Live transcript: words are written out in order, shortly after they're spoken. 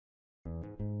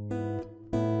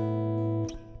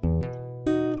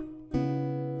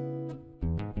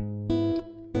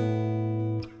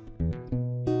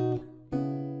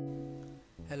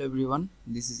Hello everyone,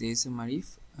 this is ASM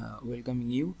Arif,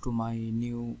 welcoming you to my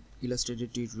new Illustrator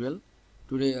tutorial.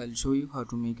 Today I'll show you how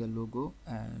to make a logo,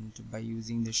 and by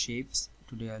using the shapes.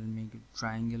 Today I'll make a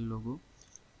triangle logo,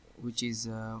 which is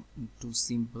too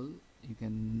simple. You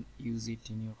can use it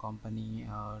in your company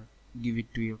or give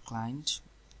it to your client.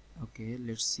 Okay,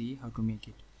 let's see how to make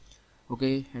it.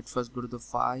 Okay, at first go to the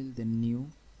file, then new,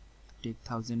 take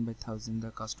 1000 by 1000 the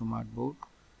custom artboard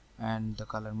and the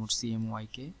color mode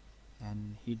CMYK,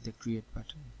 and hit the create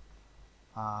button.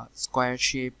 Square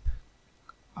shape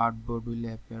artboard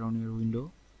will appear on your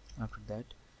window. After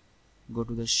that, go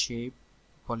to the shape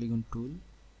polygon tool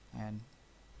and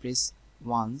press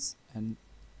once and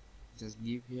just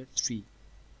give here 3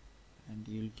 and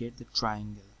you'll get the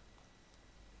triangle.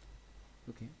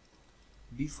 Okay,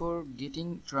 before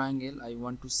getting triangle, I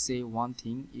want to say one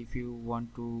thing. If you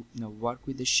want to work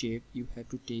with the shape, you have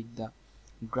to take the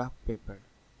graph paper.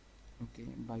 Okay,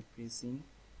 by pressing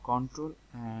Ctrl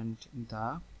and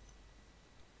the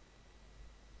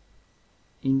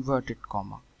inverted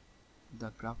comma,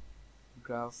 the graph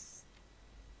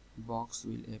box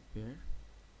will appear.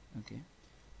 Okay,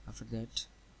 after that,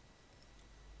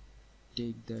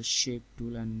 take the shape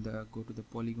tool and go to the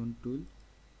polygon tool,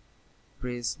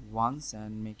 press once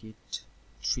and make it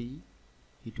 3,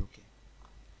 hit OK.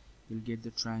 You'll get the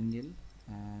triangle,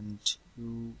 and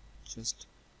you just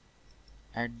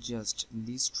adjust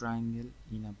this triangle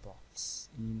in a box,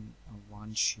 in a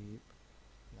one shape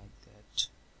like that.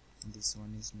 This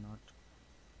one is not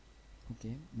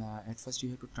okay. Now at first you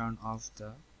have to turn off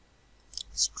the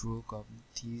stroke of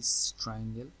this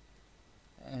triangle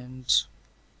and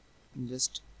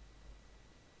just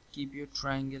keep your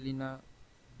triangle in a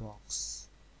box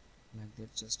like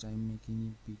that. Just I'm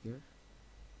making it bigger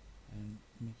and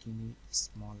making it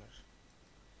smaller.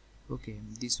 Okay,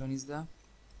 this one is the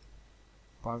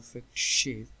perfect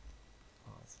shape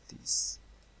of this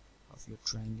of your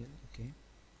triangle. Okay,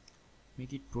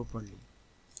 make it properly.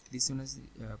 This one is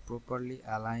properly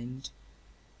aligned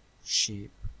shape.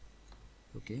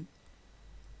 Okay,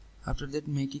 after that,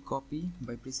 make a copy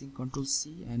by pressing Ctrl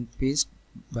C and paste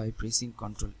by pressing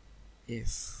Ctrl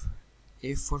F.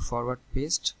 F for forward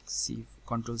paste, C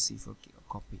Ctrl C for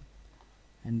copy,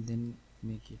 and then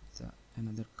make it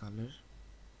another color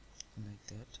like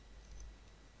that.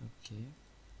 Okay,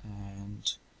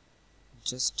 and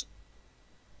just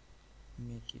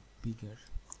make it bigger.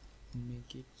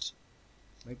 Make it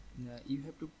like you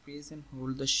have to press and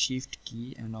hold the shift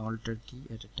key and alter key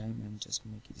at a time and just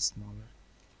make it smaller,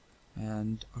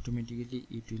 and automatically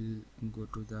it will go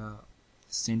to the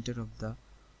center of the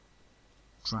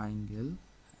triangle.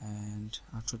 And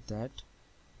after that,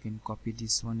 you can copy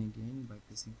this one again by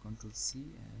pressing Ctrl C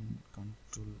and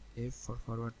Ctrl F for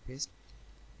forward paste,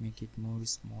 make it more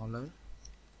smaller,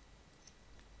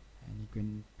 and you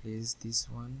can place this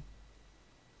one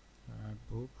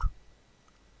artboard,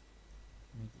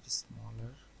 make it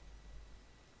smaller.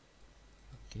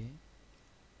 Okay,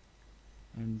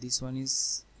 and this one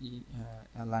is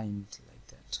aligned like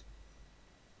that.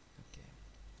 Okay,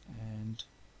 and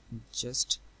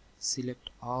just select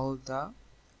all the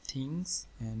things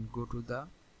and go to the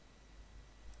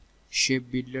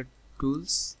shape builder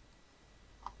tools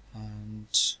and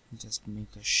just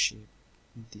make a shape,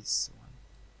 this one,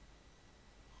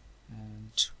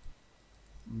 and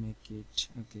make it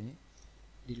okay.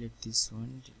 Delete this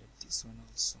one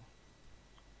also,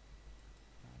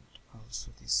 and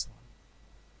also this one.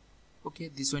 Okay,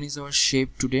 this one is our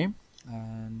shape today,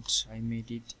 and I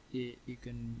made it A. You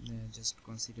can just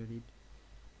consider it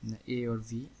A or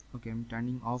V. Okay, I'm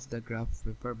turning off the graph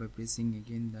paper by pressing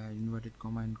again the inverted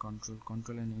comma and Ctrl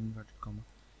and inverted comma.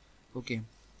 Okay,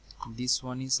 this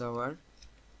one is our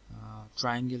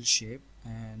triangle shape,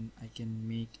 and I can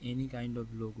make any kind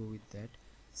of logo with that.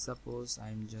 Suppose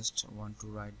I'm just want to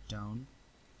write down.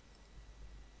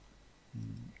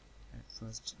 At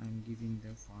first I'm giving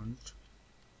the font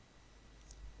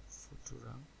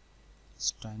Futura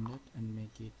standard and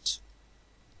make it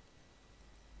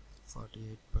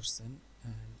 48%,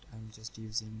 and I'm just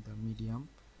using the medium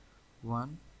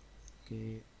one.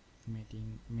 Okay,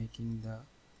 making the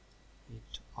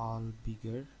it all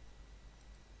bigger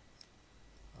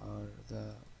or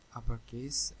the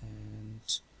uppercase, and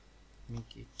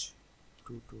make it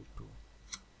 222.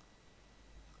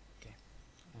 Okay,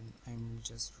 and I'm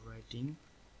just writing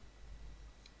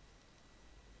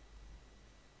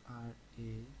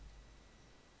RACE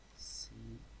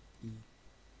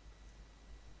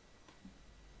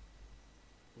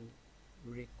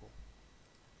Reco,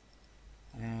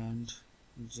 and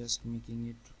just making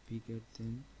it bigger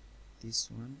than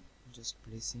this one, just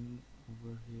placing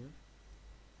over here,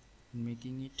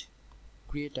 making it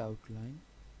create outline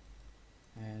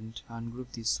and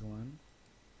ungroup this one,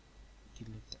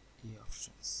 delete the A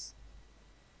options,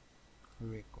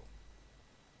 Reco.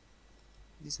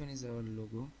 This one is our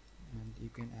logo, and you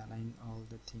can align all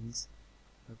the things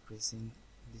by pressing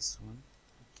this one.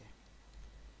 Okay,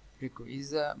 Reco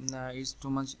is it's too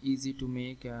much easy to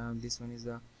make. This one is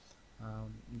a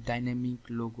dynamic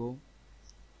logo,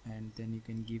 and then you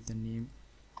can give the name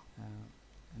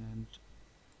and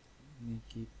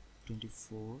make it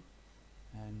 24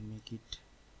 and make it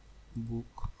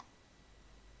book,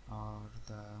 or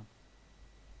the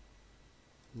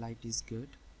light is good,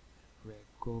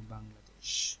 Reco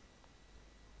Bangladesh.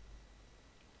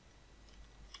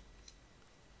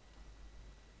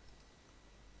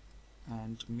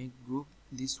 And make group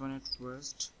this one at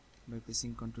first by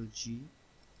pressing Ctrl G,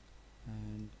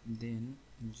 and then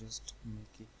just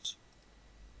make it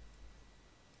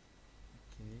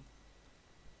okay,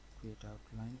 create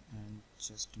outline and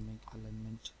just make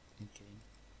alignment again.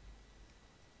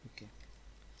 Okay,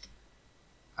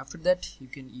 after that you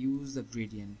can use the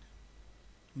gradient,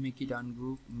 make it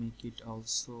ungroup, make it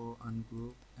also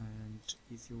ungroup, and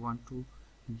if you want to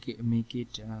make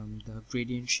it the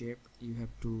gradient shape, you have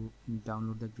to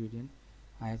download the gradient.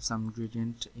 I have some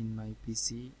gradient in my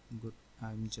PC, but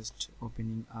I'm just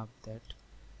opening up that.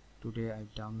 Today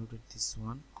I've downloaded this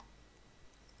one.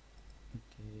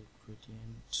 Okay,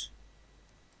 gradient,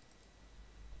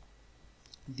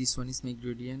 this one is my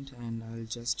gradient, and I'll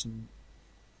just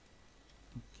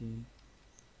okay,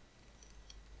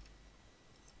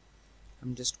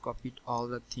 I'm just copied all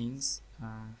the things.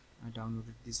 I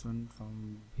downloaded this one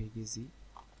from Vegezi.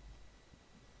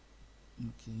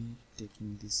 Okay,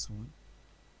 taking this one,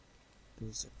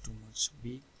 those are too much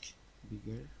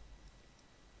bigger.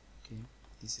 Okay,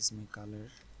 this is my color,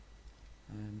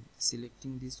 and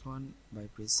selecting this one by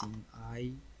pressing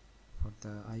I for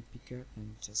the eye picker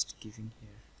and just giving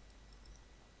here.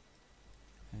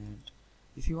 And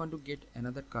if you want to get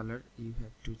another color, you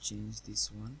have to change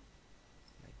this one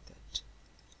like that,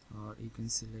 or you can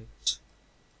select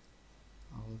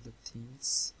all the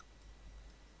things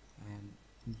and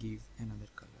give another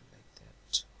color like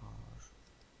that, or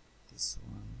this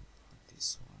one, or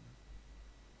this one,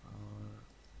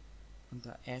 or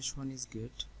the ash one is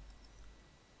good.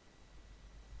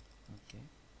 Okay,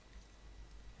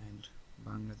 and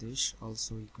Bangladesh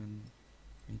also you can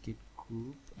make it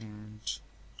group and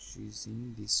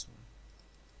choosing this one,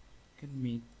 you can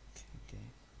make okay,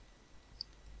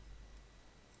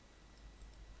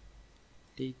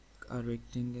 take a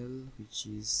rectangle which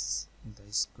is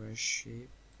the square shape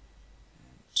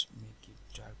and make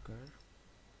it darker,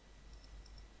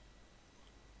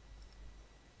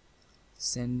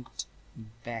 send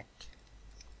back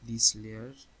this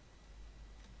layer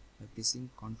by pressing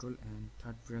Ctrl and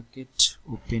third bracket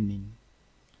opening.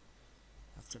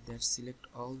 After that select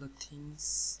all the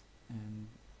things and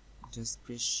just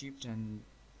press shift and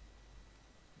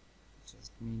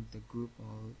just make the group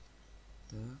all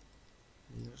the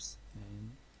layers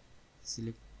and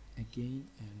select again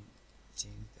and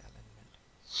change the alignment.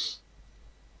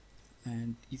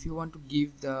 And if you want to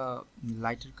give the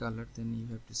lighter color, then you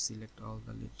have to select all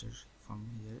the letters from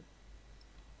here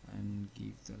and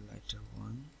give the lighter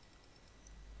one.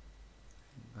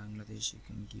 In Bangladesh you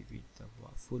can give it the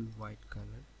full white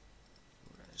color,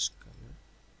 full ash color.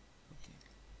 Okay,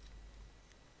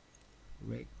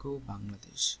 Reco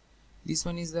Bangladesh. This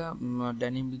one is the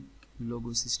dynamic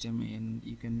logo system, and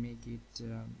you can make it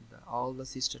all the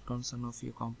sister concern of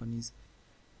your companies.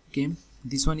 Okay,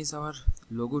 this one is our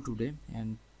logo today,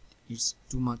 and it's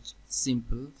too much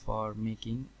simple for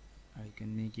making. You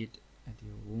can make it at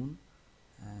your own.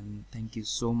 And thank you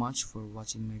so much for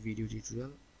watching my video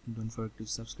tutorial. Don't forget to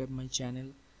subscribe my channel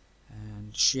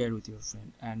and share with your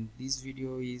friend. And this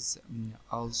video is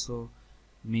also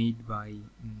made by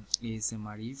ASM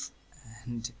Arif.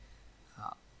 And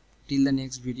till the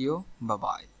next video, bye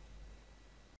bye.